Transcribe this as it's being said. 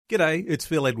G'day, it's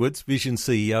Phil Edwards, Vision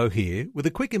CEO here, with a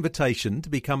quick invitation to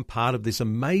become part of this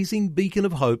amazing beacon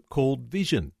of hope called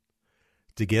Vision.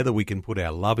 Together we can put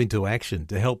our love into action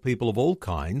to help people of all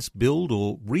kinds build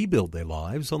or rebuild their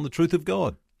lives on the truth of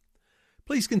God.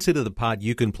 Please consider the part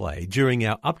you can play during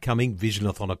our upcoming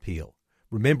Visionathon appeal,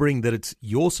 remembering that it's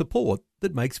your support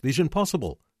that makes Vision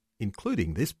possible,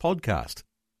 including this podcast.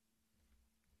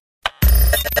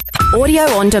 Audio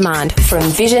on demand from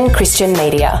Vision Christian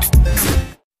Media.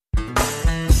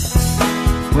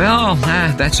 Well,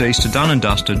 that's Easter done and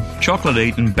dusted, chocolate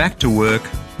eaten, back to work.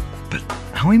 But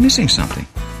are we missing something?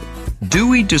 Do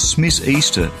we dismiss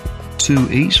Easter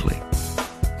too easily?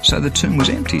 So the tomb was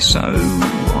empty, so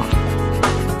what?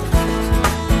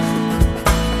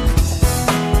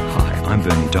 Hi, I'm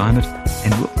Bernie Diamond,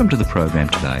 and welcome to the program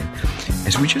today,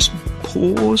 as we just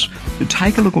pause to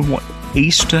take a look at what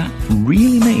Easter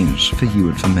really means for you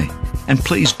and for me. And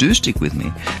please do stick with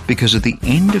me, because at the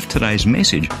end of today's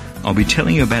message, I'll be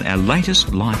telling you about our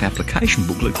latest life application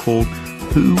booklet called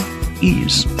Who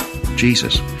is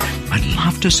Jesus? I'd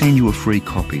love to send you a free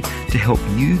copy to help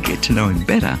you get to know him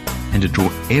better and to draw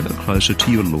ever closer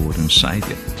to your Lord and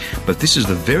Saviour. But this is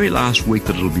the very last week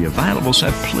that it'll be available,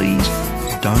 so please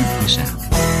don't miss out.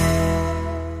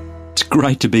 It's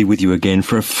great to be with you again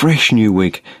for a fresh new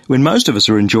week when most of us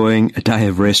are enjoying a day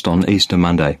of rest on Easter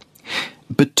Monday.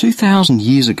 But 2,000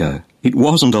 years ago, it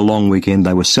wasn't a long weekend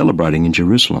they were celebrating in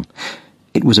Jerusalem.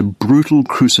 It was a brutal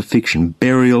crucifixion,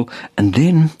 burial, and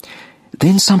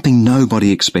then something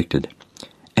nobody expected.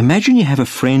 Imagine you have a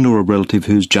friend or a relative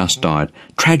who's just died,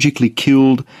 tragically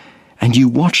killed, and you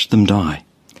watch them die.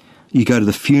 You go to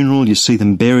the funeral, you see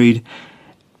them buried,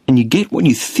 and you get what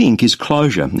you think is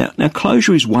closure. Now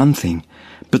closure is one thing,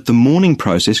 but the mourning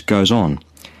process goes on.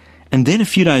 And then a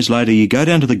few days later, you go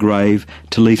down to the grave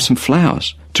to leave some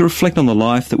flowers, to reflect on the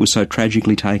life that was so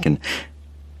tragically taken.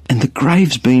 And the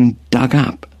grave's been dug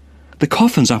up. The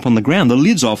coffin's up on the ground, the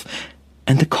lid's off,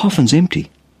 and the coffin's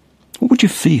empty. What would you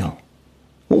feel?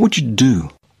 What would you do?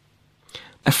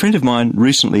 A friend of mine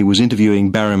recently was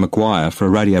interviewing Barry Maguire for a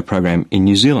radio program in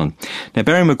New Zealand. Now,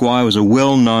 Barry Maguire was a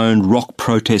well-known rock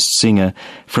protest singer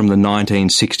from the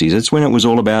 1960s. It's when it was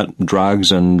all about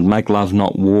drugs and make love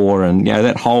not war, and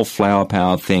that whole flower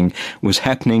power thing was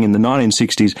happening in the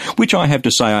 1960s, which I have to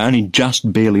say I only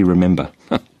just barely remember.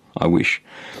 I wish.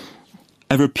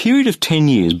 Over a period of 10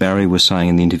 years, Barry was saying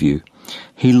in the interview,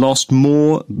 he lost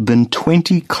more than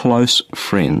 20 close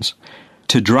friends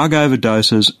to drug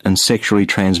overdoses and sexually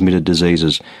transmitted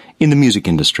diseases in the music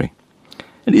industry.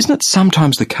 And isn't it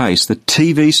sometimes the case that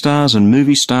TV stars and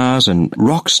movie stars and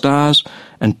rock stars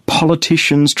and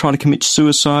politicians try to commit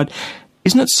suicide?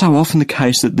 Isn't it so often the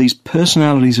case that these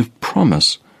personalities of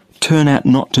promise turn out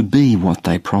not to be what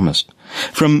they promised?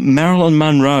 From Marilyn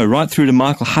Monroe right through to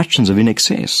Michael Hutchence of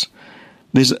INXS,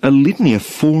 there's a litany of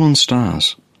fallen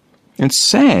stars. And it's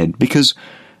sad because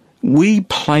we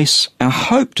place our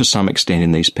hope to some extent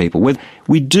in these people.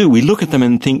 We look at them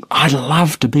and think, I'd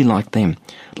love to be like them,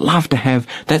 love to have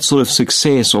that sort of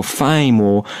success or fame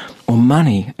or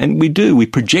money. And we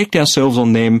project ourselves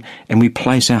on them and we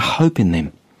place our hope in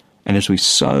them. And as we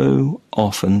so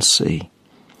often see,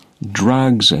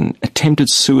 drugs and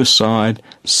attempted suicide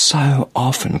so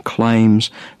often claims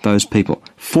those people.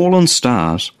 Fallen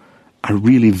stars are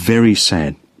really very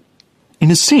sad.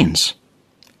 In a sense,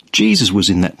 Jesus was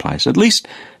in that place, at least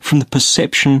from the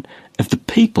perception of the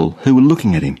people who were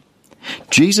looking at him.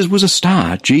 Jesus was a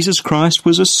star. Jesus Christ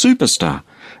was a superstar,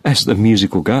 as the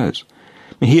musical goes.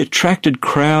 He attracted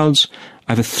crowds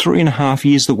over 3.5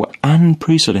 years that were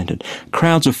unprecedented,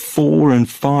 crowds of 4,000 and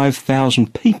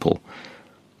 5,000 people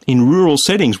in rural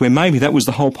settings where maybe that was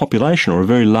the whole population or a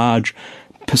very large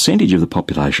percentage of the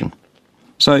population.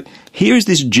 So here is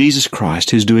this Jesus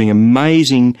Christ who's doing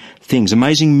amazing things,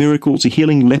 amazing miracles,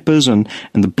 healing lepers and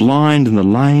the blind and the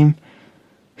lame,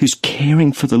 who's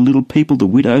caring for the little people, the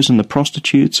widows and the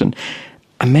prostitutes, and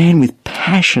a man with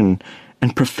passion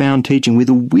and profound teaching, with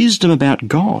a wisdom about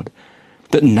God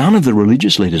that none of the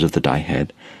religious leaders of the day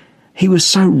had. He was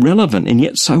so relevant and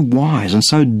yet so wise and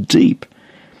so deep.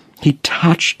 He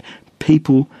touched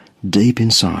people deep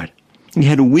inside. He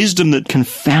had a wisdom that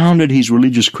confounded his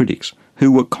religious critics,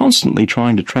 who were constantly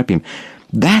trying to trap him.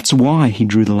 That's why he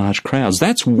drew the large crowds.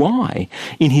 That's why,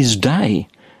 in his day,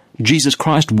 Jesus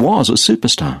Christ was a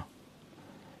superstar.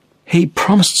 He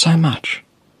promised so much.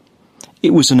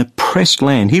 It was an oppressed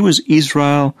land. He was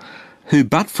Israel, who,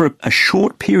 but for a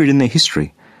short period in their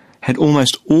history, had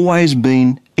almost always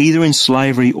been either in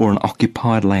slavery or an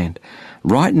occupied land.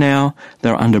 Right now,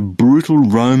 they're under brutal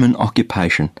Roman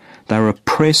occupation. They were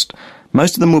oppressed.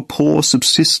 Most of them were poor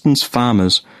subsistence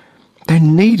farmers. They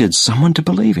needed someone to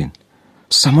believe in,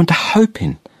 someone to hope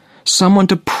in, someone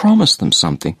to promise them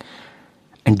something.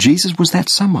 And Jesus was that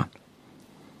someone.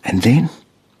 And then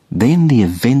the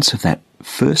events of that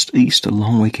first Easter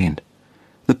long weekend,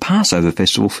 the Passover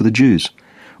festival for the Jews.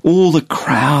 All the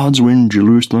crowds were in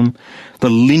Jerusalem, the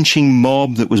lynching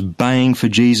mob that was baying for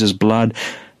Jesus' blood.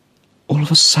 All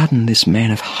of a sudden, this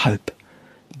man of hope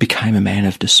became a man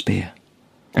of despair.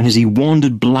 And as he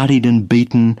wandered bloodied and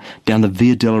beaten down the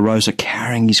Via Dolorosa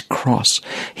carrying his cross,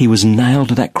 he was nailed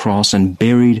to that cross and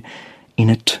buried in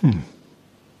a tomb.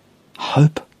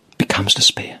 Hope becomes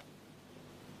despair.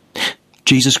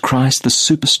 Jesus Christ, the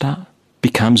superstar,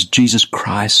 becomes Jesus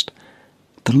Christ,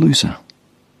 the loser.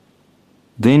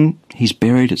 Then he's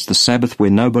buried. It's the Sabbath where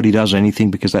nobody does anything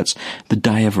because that's the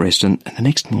day of rest. And the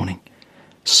next morning,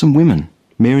 some women,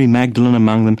 Mary Magdalene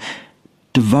among them,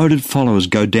 devoted followers,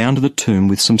 go down to the tomb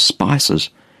with some spices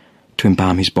to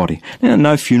embalm his body. Now,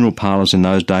 no funeral parlours in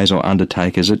those days or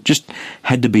undertakers. It just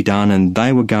had to be done, and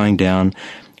they were going down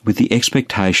with the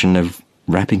expectation of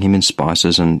wrapping him in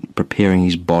spices and preparing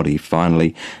his body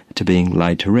finally to being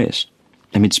laid to rest.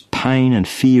 Amidst pain and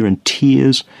fear and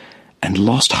tears and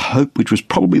lost hope, which was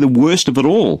probably the worst of it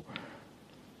all,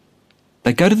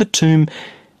 they go to the tomb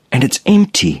and it's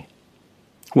empty.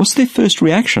 What's their first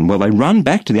reaction? Well, they run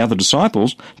back to the other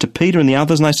disciples, to Peter and the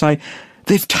others, and they say,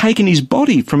 they've taken his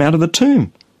body from out of the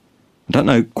tomb. I don't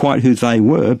know quite who they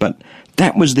were, but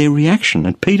that was their reaction.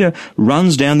 And Peter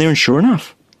runs down there, and sure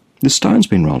enough, the stone's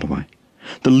been rolled away.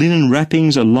 The linen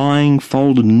wrappings are lying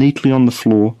folded neatly on the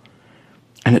floor,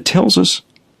 and it tells us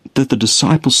that the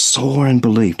disciples saw and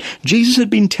believed. Jesus had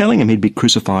been telling them he'd be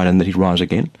crucified and that he'd rise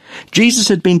again. Jesus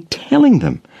had been telling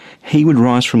them he would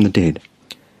rise from the dead.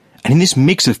 And in this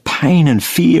mix of pain and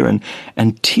fear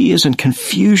and tears and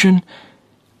confusion,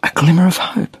 a glimmer of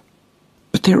hope.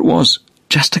 But there it was,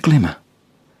 just a glimmer.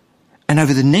 And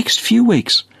over the next few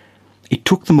weeks, it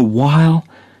took them a while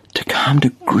to come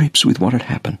to grips with what had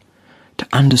happened, to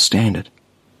understand it.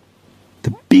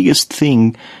 The biggest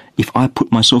thing, if I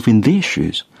put myself in their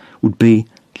shoes, would be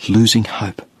losing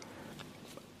hope.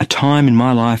 A time in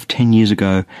my life 10 years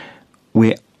ago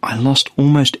where I lost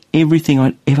almost everything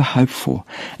I'd ever hoped for.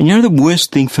 And you know, the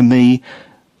worst thing for me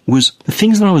was the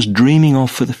things that I was dreaming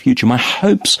of for the future, my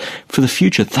hopes for the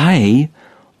future, they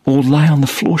all lay on the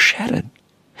floor shattered.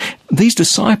 These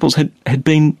disciples had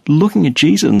been looking at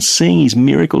Jesus and seeing his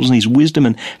miracles and his wisdom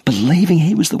and believing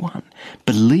he was the one,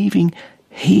 believing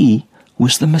he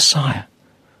was the Messiah.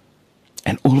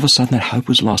 And all of a sudden that hope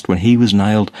was lost when he was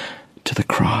nailed to the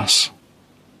cross.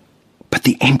 But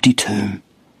the empty tomb,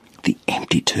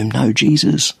 no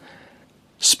Jesus,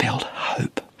 spelled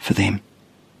hope for them.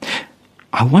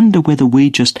 I wonder whether we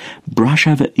just brush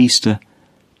over Easter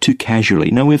too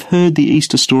casually. Now, we've heard the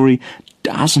Easter story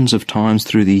dozens of times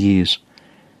through the years,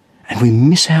 and we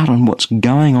miss out on what's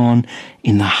going on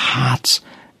in the hearts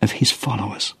of his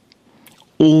followers.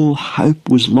 All hope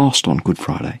was lost on Good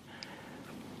Friday.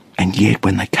 And yet,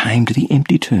 when they came to the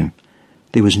empty tomb,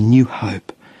 there was new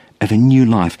hope of a new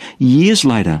life. Years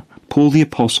later, Paul the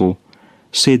Apostle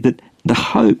said that the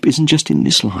hope isn't just in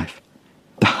this life.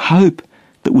 The hope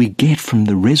that we get from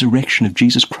the resurrection of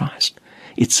Jesus Christ,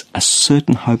 it's a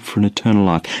certain hope for an eternal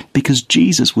life. Because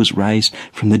Jesus was raised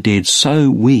from the dead,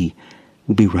 so we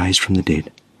will be raised from the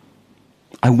dead.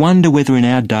 I wonder whether in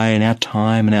our day and our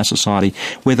time and our society,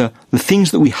 whether the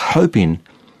things that we hope in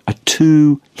are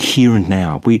too here and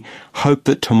now. We hope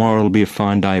that tomorrow will be a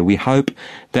fine day. We hope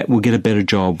that we'll get a better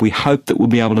job. We hope that we'll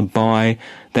be able to buy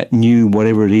that new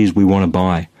whatever it is we want to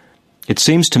buy. It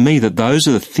seems to me that those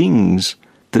are the things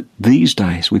that these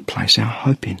days we place our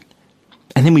hope in.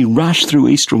 And then we rush through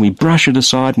Easter and we brush it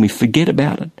aside and we forget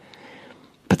about it.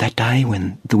 But that day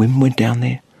when the women went down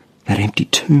there, that empty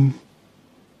tomb,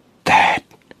 that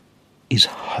is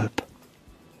hope.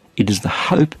 It is the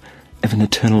hope of an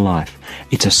eternal life.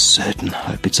 It's a certain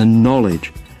hope. It's a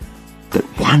knowledge that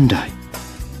one day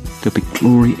there'll be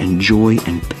glory and joy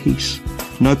and peace.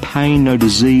 No pain, no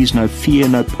disease, no fear,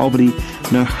 no poverty,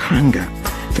 no hunger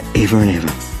forever and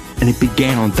ever. And it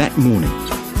began on that morning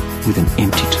with an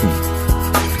empty tomb.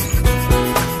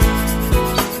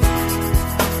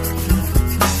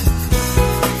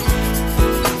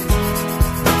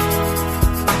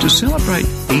 To celebrate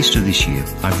Easter this year,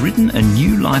 I've written a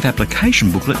new live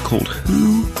application booklet called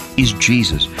Who is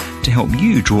Jesus? To help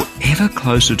you draw ever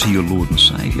closer to your Lord and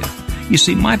Saviour. You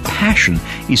see, my passion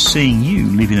is seeing you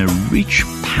live in a rich,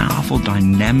 powerful,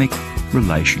 dynamic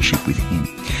relationship with Him.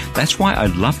 That's why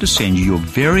I'd love to send you your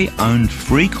very own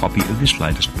free copy of this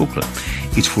latest booklet.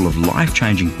 It's full of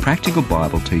life-changing practical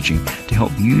Bible teaching to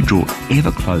help you draw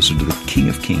ever closer to the King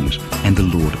of Kings and the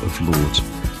Lord of Lords.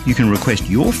 You can request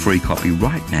your free copy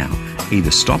right now.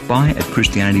 Either stop by at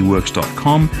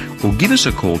christianityworks.com or give us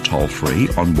a call toll-free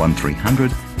on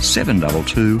 1300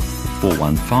 722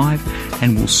 415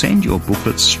 and we'll send your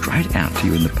booklet straight out to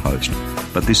you in the post.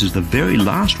 But this is the very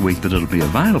last week that it'll be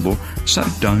available, so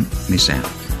don't miss out.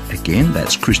 Again,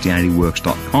 that's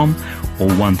christianityworks.com or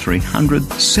 1300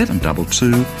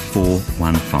 722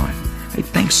 415. Hey,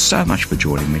 thanks so much for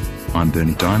joining me. I'm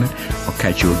Bernie Diamond. I'll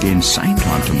catch you again same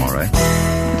time tomorrow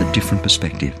with a different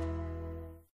perspective.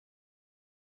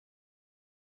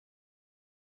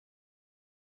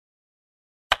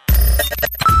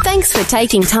 Thanks for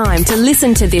taking time to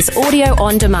listen to this audio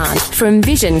on demand from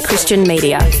Vision Christian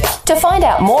Media. To find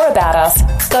out more about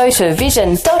us, go to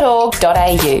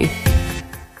vision.org.au.